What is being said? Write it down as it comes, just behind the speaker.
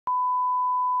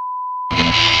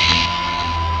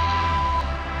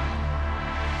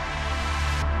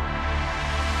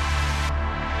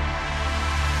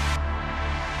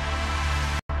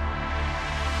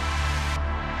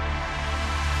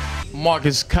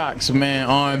Marcus Cox, man,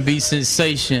 R&B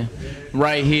sensation,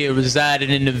 right here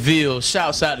residing in the Ville.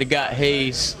 Shouts out to Got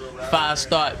Hayes,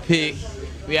 5-star pick.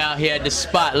 We out here at the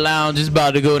Spot Lounge. It's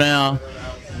about to go down.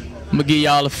 I'm gonna give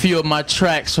y'all a few of my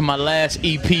tracks from my last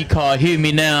EP called Hear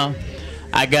Me Now.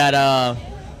 I got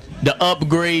The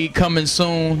Upgrade coming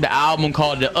soon, the album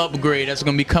called The Upgrade. That's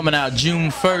gonna be coming out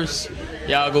June 1st.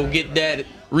 Y'all go get that.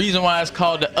 Reason why it's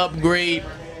called The Upgrade,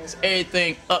 it's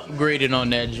everything upgraded on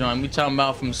that joint. We talking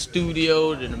about from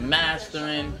studio to the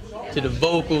mastering to the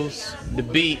vocals, the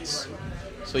beats.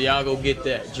 So y'all go get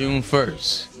that June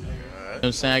 1st. You know what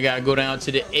I'm saying? I gotta go down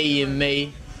to the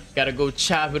AMA. Gotta go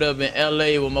chop it up in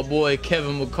LA with my boy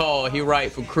Kevin McCall. He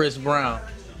write for Chris Brown.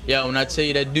 Yo, when I tell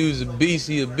you that dude's a beast,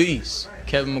 he a beast.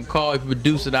 Kevin McCall, he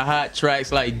producing the hot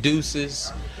tracks like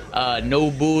Deuces,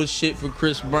 No Bullshit for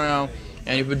Chris Brown,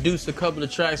 and he produced a couple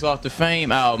of tracks off the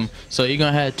Fame album. So you're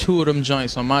gonna have 2 of them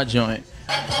joints on my joint.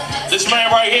 This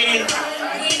man right here,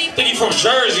 I think he's from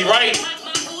Jersey, right?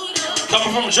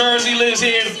 Coming from Jersey, lives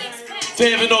here in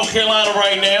Fayetteville, North Carolina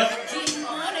right now.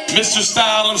 Mr.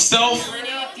 Style himself.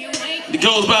 It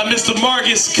goes by Mr.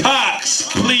 Marcus Cox.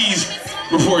 Please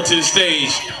report to the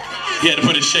stage. He had to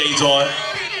put his shades on.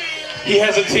 He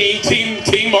has a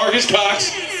team Marcus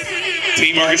Cox.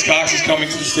 Team Marcus Cox is coming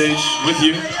to the stage with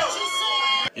you.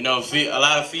 You know, a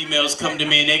lot of females come to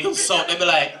me and they consult. They be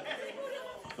like,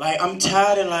 I'm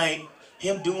tired of like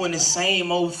him doing the same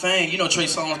old thing. You know, Trey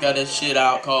Songz got that shit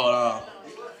out called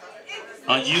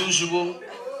Unusual.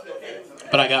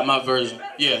 But I got my version.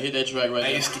 Yeah, hit that track right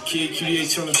there. It's the Kid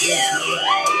QDH on the beat,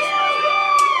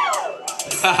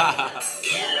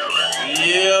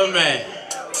 Yeah, man.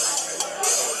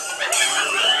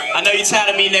 I know you're tired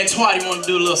of me in that twat. You want to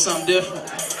do a little something different.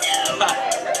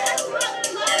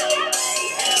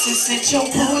 Sit your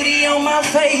booty on my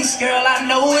face, girl. I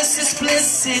know it's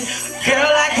explicit. Girl,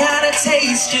 I gotta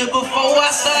taste you before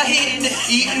I start eating.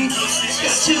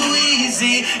 It's too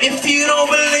easy. If you don't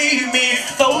believe me,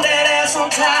 throw that ass on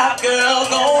top, girl.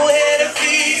 Go ahead and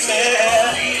feed me.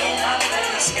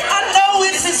 I know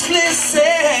it's explicit.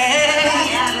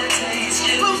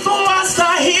 Before I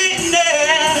start hitting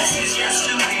it,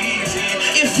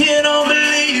 if you don't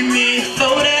believe me,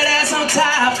 throw that ass on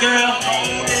top, girl.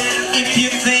 If you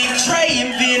think Trey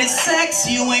invented sex,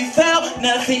 you ain't felt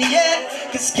nothing yet.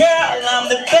 Cause girl, I'm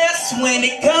the best when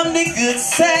it comes to good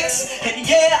sex. And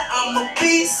yeah, I'm a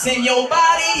beast and your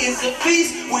body is a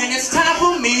feast. When it's time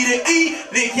for me to eat,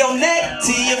 lick your neck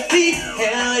to your feet.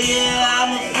 Hell yeah,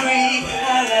 I'm a freak.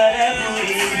 I love that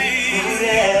booty.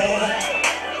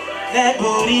 That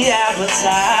booty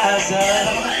appetizer.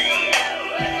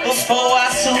 Before I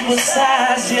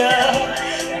supersize ya,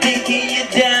 digging you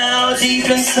down deep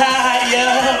inside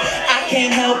ya. I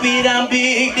can't help it, I'm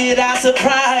big, did I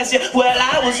surprise you? Well,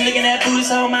 I was looking at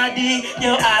booties on my dick,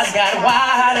 your eyes got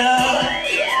wider.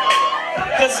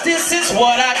 Cause this is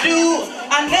what I do.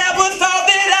 I never thought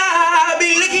that I'd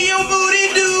be licking your booty,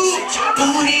 dude.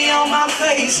 Booty on my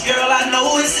face, girl, I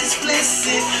know it's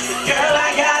explicit. Girl,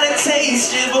 I gotta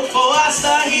taste it before I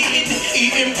start eating.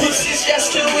 Eating pussy's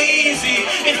just too easy.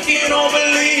 If you don't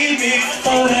believe me,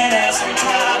 throw that ass on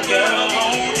top, girl.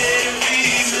 Won't it be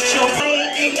your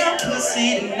brain in your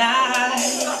pussy tonight?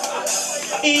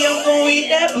 I'm gonna eat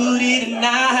that booty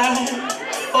tonight.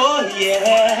 Oh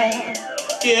yeah,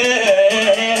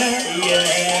 yeah,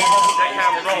 yeah.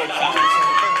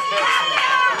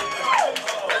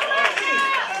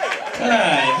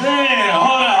 Alright, damn,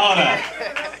 hold on.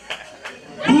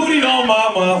 Booty on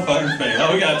my motherfucking face.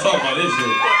 Oh, we gotta talk about this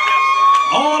shit.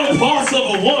 All the parts of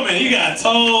a woman. You got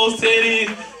toes,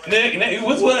 titties, neck.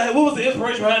 What was the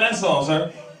inspiration behind that song,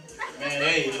 sir? Man,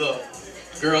 hey, look.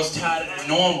 Girls tired of the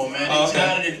normal, man. They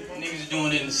tired of the niggas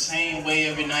doing it the same way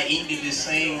every night, eating it the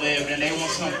same way every night. They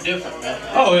want something different, man.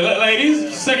 Oh,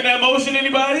 ladies, second that motion,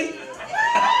 anybody?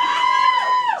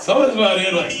 Some of us out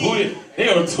there like booty. They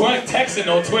were texting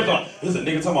on Twitter like, this is a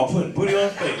nigga talking about putting booty on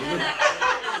face.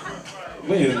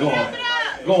 Please go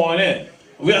on in.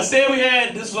 I said we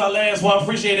had, this was our last one.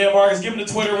 Appreciate that, Marcus. Give him the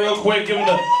Twitter real quick. Give him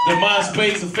the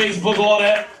MySpace, the Facebook, all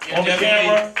that on the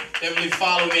camera. Definitely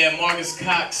follow me at Marcus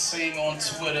Cox Sing on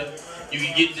Twitter. You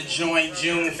can get the joint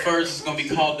June 1st. It's going to be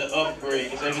called The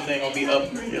Upgrade. Because everything going to be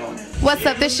upgraded on it. What's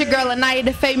up? This your girl Anaya,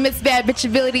 the famous Bad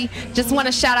Bitchability. Just want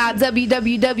to shout out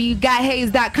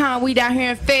www.gothaze.com. We down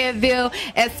here in Fayetteville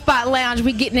at Spot Lounge.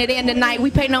 We getting it in tonight.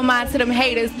 We pay no mind to them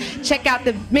haters. Check out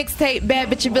the mixtape Bad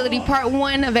Bitchability Part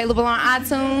 1, available on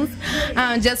iTunes.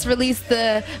 Just released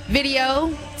the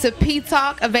video to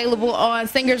P-Talk, available on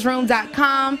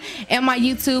singersroom.com, and my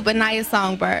YouTube, Anaya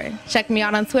Songbird. Check me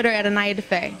out on Twitter at Anaya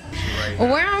DeFay.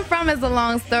 Where I'm from is a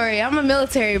long story. I'm a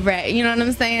military brat, you know what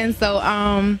I'm saying? So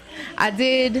I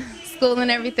did school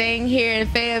and everything here in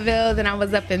Fayetteville, then I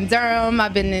was up in Durham,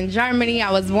 I've been in Germany,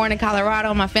 I was born in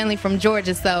Colorado, my family from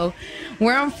Georgia, so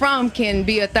where I'm from can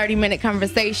be a 30-minute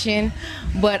conversation,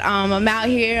 but I'm out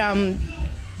here, I'm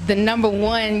the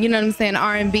 #1, you know what I'm saying,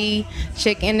 R&B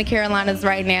chick in the Carolinas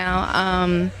right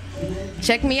now.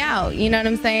 Check me out, you know what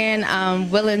I'm saying,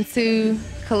 I'm willing to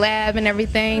collab and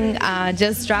everything.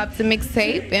 Just dropped a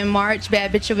mixtape in March,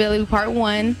 Bad Bitch Ability Part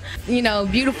 1. You know,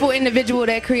 beautiful individual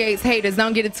that creates haters.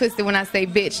 Don't get it twisted when I say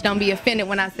bitch. Don't be offended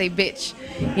when I say bitch.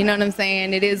 You know what I'm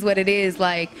saying? It is what it is.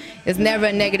 Like, it's never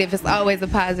a negative. It's always a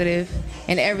positive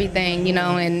in everything, you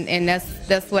know, and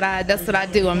that's what I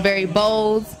do. I'm very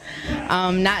bold,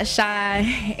 not shy,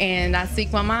 and I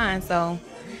speak my mind. So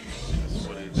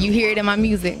you hear it in my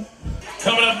music.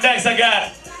 Coming up next, I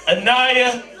got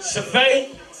Anaya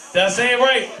Shafay. Did I say it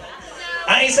right?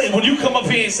 I ain't say, when you come up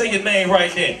here and say your name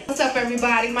right there. What's up,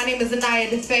 everybody? My name is Anaya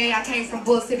Shafay. I came from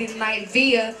Bull City tonight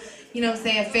via, you know what I'm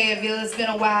saying, Fayetteville. It's been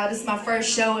a while. This is my first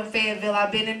show in Fayetteville.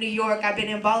 I've been in New York. I've been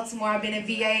in Baltimore. I've been in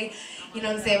VA. You know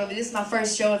what I'm saying? But this is my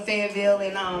first show in Fayetteville.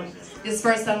 And this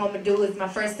first song I'm going to do is my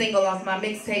first single off my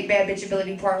mixtape, Bad Bitch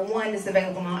Ability Part 1. It's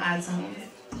available on iTunes.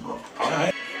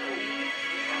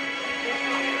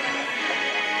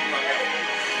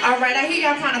 Alright, I hear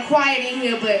y'all kind of quiet in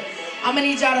here, but I'm gonna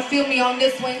need y'all to feel me on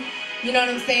this one. You know what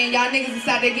I'm saying? Y'all niggas is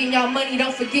out there getting y'all money.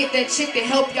 Don't forget that chick that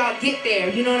helped y'all get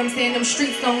there. You know what I'm saying? Them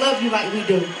streets don't love you like we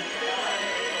do.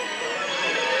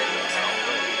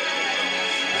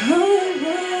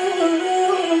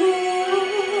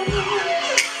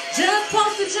 Just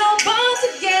posted your boss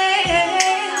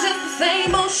again. Just the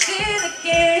same old shit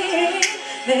again.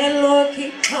 That Lord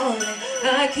keep calling,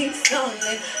 I keep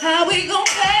stalling. How we gon'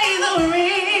 pay the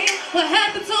rent? What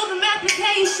happened to them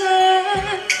applications?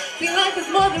 Feel like it's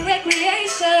more than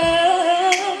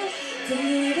recreation. Do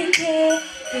you even care?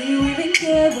 Do you even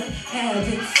care what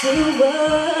happens to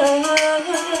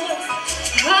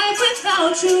us? Life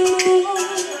without you,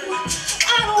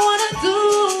 I don't wanna do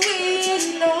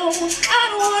it, no. I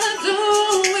don't wanna do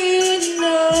it,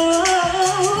 no.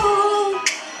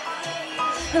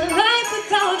 Life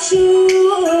without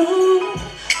you,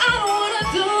 I don't wanna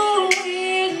do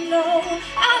it, no.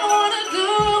 I don't wanna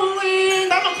do it.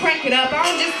 I'ma crank it up. I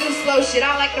don't just do slow shit.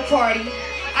 I like to party.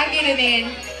 I get it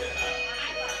in.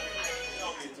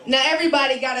 Now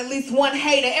everybody got at least one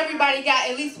hater. Everybody got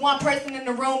at least one person in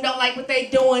the room don't like what they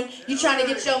doing. You trying to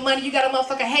get your money, you got a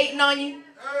motherfucker hating on you.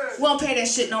 We don't pay that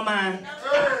shit no mind.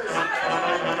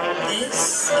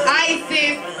 Alright,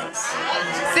 sis.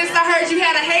 Since I heard you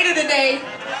had a hater today,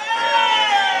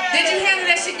 did you handle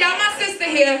that shit? Y'all, my sister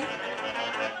here.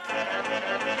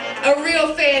 A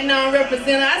real fan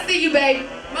non-representative. I see you, baby.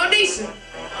 Monisha.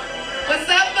 What's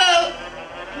up, boo?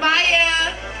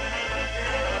 Maya.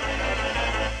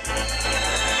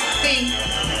 See.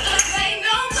 Ain't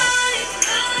nobody,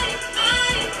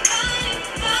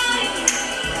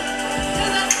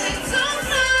 cause I spent so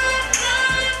much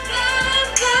time.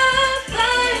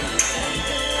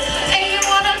 And you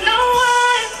wanna know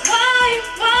why?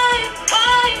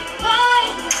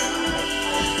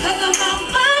 Cause I'm on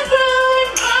my grind.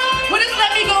 Will this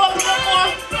let me go up a little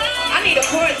more? I need a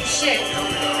chorus of shit.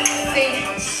 See,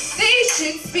 these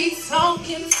chicks be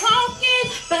talking,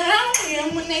 but I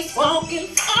am when they smoking.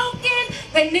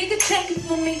 They nigga checking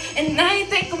for me, and I ain't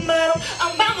thinking about them.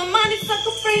 I'm about my money,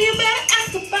 sucker free, you better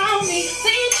ask about me. See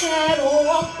you try to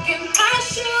walk in my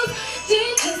shoes,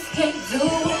 you just can't do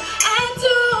what I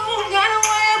do. Gotta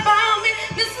worry about me,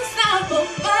 this is not for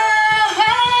fun.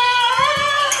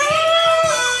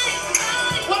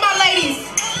 Where my ladies?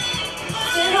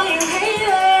 Sit on your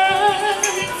haters.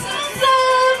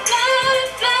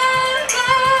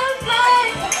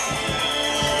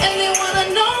 And they wanna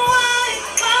know why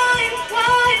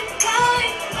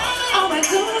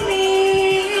to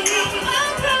me.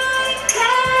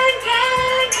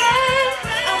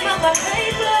 I'm on my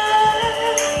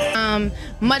paper.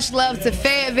 Much love to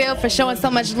Fayetteville for showing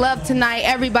so much love tonight.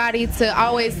 Everybody to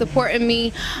always supporting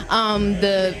me.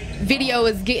 The video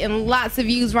is getting lots of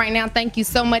views right now. Thank you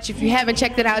so much. If you haven't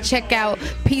checked it out, check out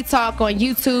P-Talk on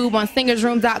YouTube, on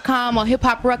singersroom.com, on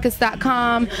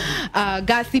hiphoprockets.com,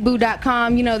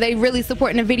 gossyboo.com. You know, they really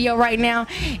supporting the video right now.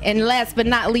 And last but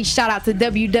not least, shout out to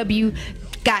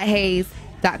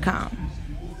www.gothaze.com.